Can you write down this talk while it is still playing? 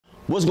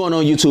What's going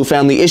on, YouTube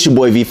family? It's your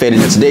boy V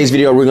Faded. In today's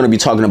video, we're going to be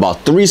talking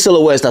about 3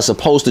 silhouettes that's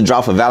supposed to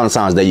drop for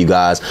Valentine's Day, you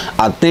guys.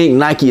 I think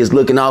Nike is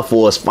looking out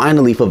for us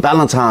finally for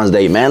Valentine's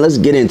Day, man. Let's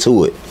get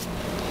into it.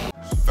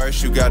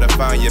 First, you gotta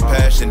find your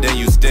passion, then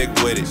you stick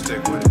with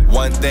it.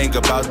 One thing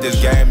about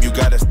this game, you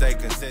gotta stay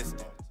consistent.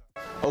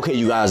 Okay,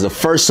 you guys, the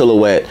first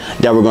silhouette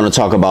that we're going to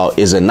talk about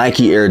is a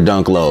Nike Air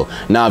Dunk Low.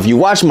 Now, if you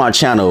watch my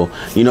channel,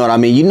 you know what I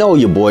mean? You know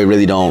your boy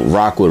really don't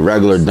rock with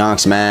regular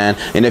dunks, man.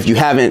 And if you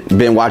haven't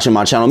been watching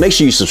my channel, make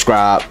sure you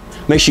subscribe.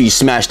 Make sure you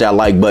smash that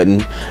like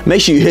button.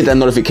 Make sure you hit that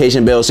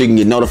notification bell so you can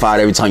get notified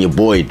every time your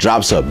boy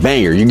drops a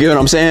banger. You get what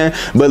I'm saying?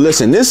 But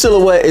listen, this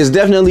silhouette is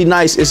definitely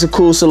nice. It's a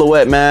cool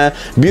silhouette, man.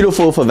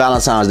 Beautiful for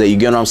Valentine's Day. You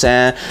get what I'm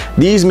saying?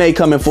 These may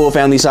come in full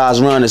family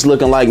size run. It's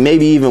looking like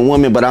maybe even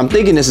women, but I'm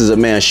thinking this is a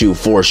man shoe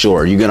for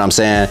sure. You get what I'm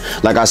saying?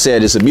 Like I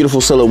said, it's a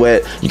beautiful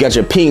silhouette. You got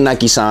your pink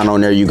Nike sign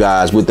on there, you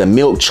guys, with the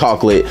milk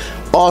chocolate.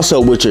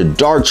 Also with your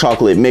dark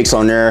chocolate mix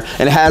on there,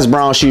 and it has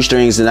brown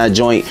shoestrings in that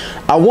joint.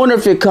 I wonder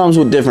if it comes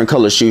with different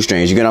color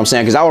shoestrings. You get what I'm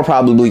saying? Because I would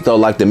probably throw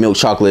like the milk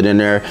chocolate in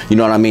there, you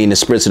know what I mean, to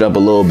spritz it up a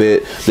little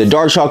bit. The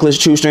dark chocolate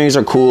shoestrings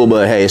are cool,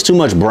 but hey, it's too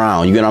much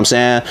brown. You get what I'm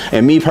saying?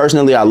 And me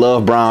personally, I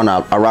love brown.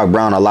 I rock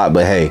brown a lot,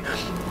 but hey,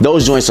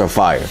 those joints are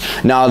fire.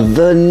 Now,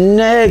 the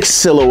next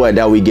silhouette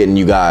that we getting,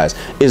 you guys,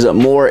 is a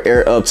more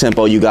air up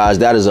tempo, you guys.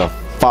 That is a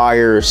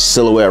fire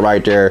silhouette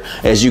right there.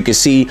 As you can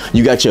see,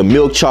 you got your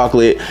milk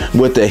chocolate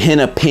with the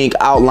hint of pink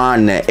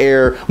outline in the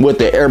air, with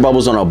the air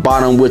bubbles on the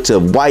bottom, with the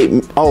white,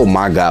 oh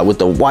my god, with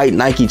the white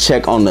Nike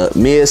check on the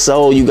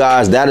midsole, you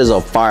guys. That is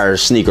a fire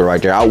sneaker right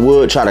there. I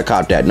would try to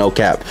cop that, no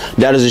cap.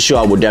 That is a shoe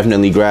I would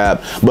definitely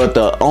grab. But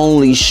the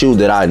only shoe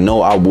that I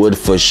know I would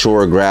for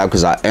sure grab,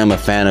 because I am a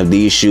fan of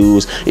these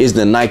shoes, is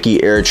the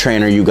Nike Air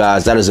Trainer, you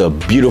guys. That is a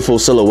beautiful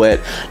silhouette.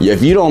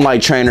 If you don't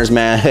like trainers,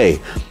 man, hey,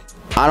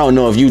 I don't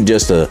know if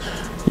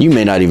you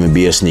may not even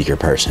be a sneaker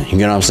person. You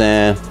know what I'm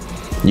saying?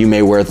 You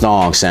may wear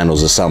thong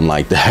sandals or something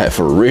like that,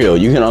 for real.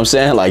 You know what I'm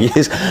saying? Like,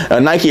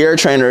 a Nike Air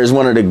Trainer is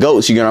one of the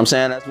GOATs. You know what I'm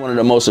saying? That's one of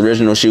the most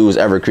original shoes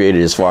ever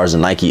created as far as the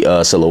Nike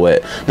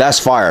silhouette. That's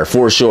fire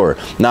for sure.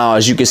 Now,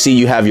 as you can see,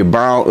 you have your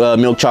brown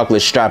milk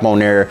chocolate strap on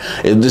there.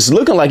 It's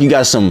looking like you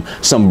got some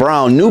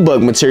brown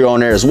nubuck material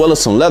on there, as well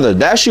as some leather.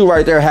 That shoe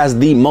right there has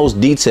the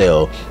most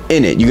detail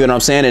in it. You get what I'm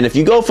saying? And if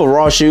you go for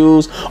raw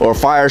shoes or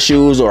fire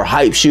shoes or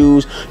hype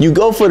shoes, you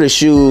go for the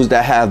shoes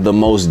that have the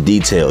most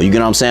detail. You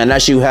get what I'm saying?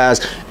 That shoe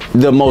has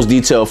the most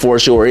detail for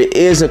sure. It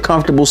is a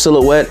comfortable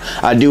silhouette.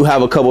 I do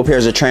have a couple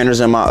pairs of trainers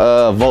in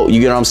my vault.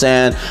 You get what I'm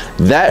saying?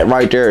 That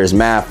right there is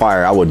mad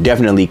fire. I would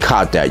definitely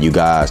cop that, you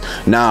guys.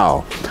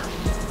 Now,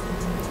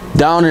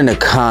 down in the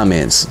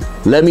comments,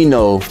 let me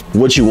know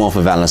what you want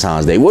for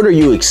Valentine's Day. What are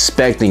you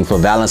expecting for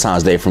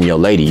Valentine's Day from your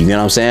lady? You know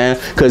what I'm saying?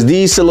 Because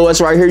these silhouettes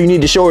right here, you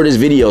need to show her this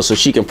video so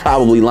she can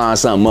probably line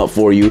something up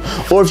for you.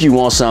 Or if you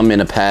want something in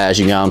the past,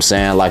 you know what I'm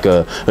saying, like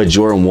a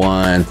Jordan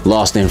 1,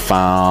 Lost and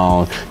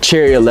Found,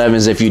 Cherry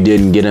 11s if you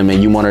didn't get them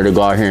and you want her to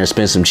go out here and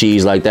spend some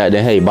cheese like that,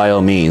 then hey, by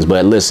all means.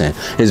 But listen,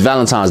 it's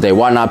Valentine's Day.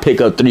 Why not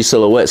pick up 3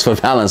 silhouettes for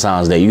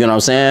Valentine's Day? You know what I'm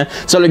saying?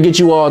 So to get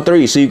you all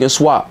 3 so you can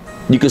swap.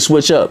 You can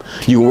switch up.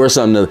 You can wear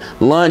something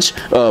to lunch,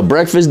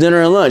 breakfast,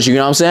 dinner, and lunch. You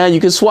know what I'm saying? You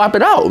can swap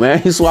it out,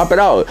 man. You swap it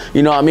out.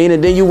 You know what I mean?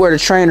 And then you wear the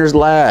trainers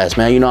last,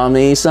 man. You know what I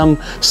mean?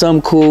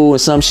 Some cool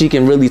and some she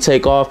can really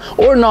take off.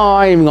 Or no,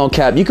 I ain't even gonna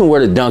cap. You can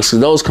wear the dunks because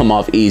those come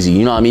off easy.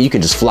 You know what I mean? You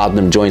can just flop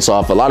them joints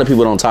off. A lot of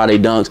people don't tie their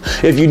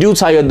dunks. If you do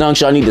tie your dunks,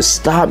 y'all need to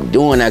stop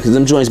doing that because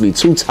them joints be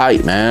too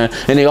tight, man.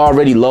 And they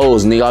already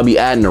lows and they all be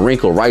adding a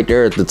wrinkle right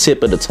there at the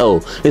tip of the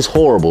toe. It's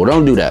horrible.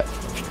 Don't do that.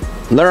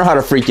 Learn how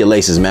to freak your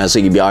laces, man, so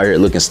you can be out here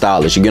looking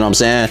stylish. You get what I'm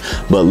saying?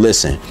 But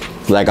listen,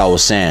 like I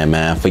was saying,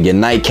 man, for your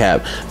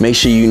nightcap, make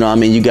sure, you know what I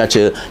mean, you got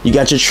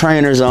your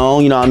trainers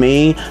on, you know what I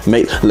mean?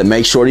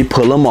 Make sure you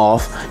pull them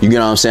off. You get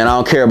what I'm saying? I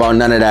don't care about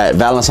none of that.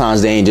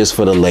 Valentine's Day ain't just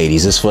for the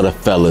ladies, it's for the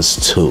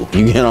fellas too.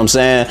 You get what I'm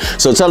saying?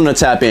 So tell them to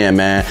tap in,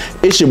 man.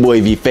 It's your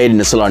boy V Faded.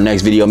 Until our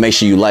next video, make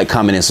sure you like,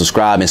 comment, and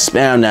subscribe, and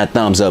spam that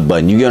thumbs up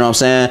button. You get what I'm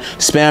saying?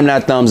 Spam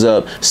that thumbs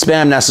up,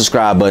 spam that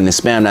subscribe button, and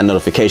spam that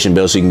notification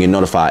bell so you can get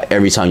notified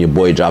every time your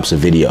boy drops a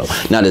video.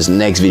 Now, this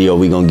next video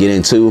we gonna get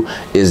into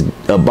is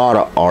about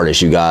an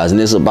artist, you guys, and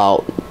it's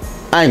about,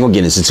 I ain't gonna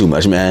get into too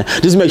much, man.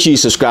 Just make sure you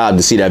subscribe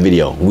to see that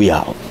video. We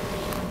out.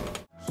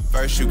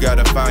 First, you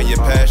gotta find your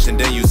passion,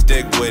 then you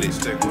stick with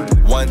it.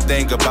 One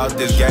thing about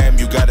this game,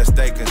 you gotta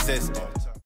stay consistent.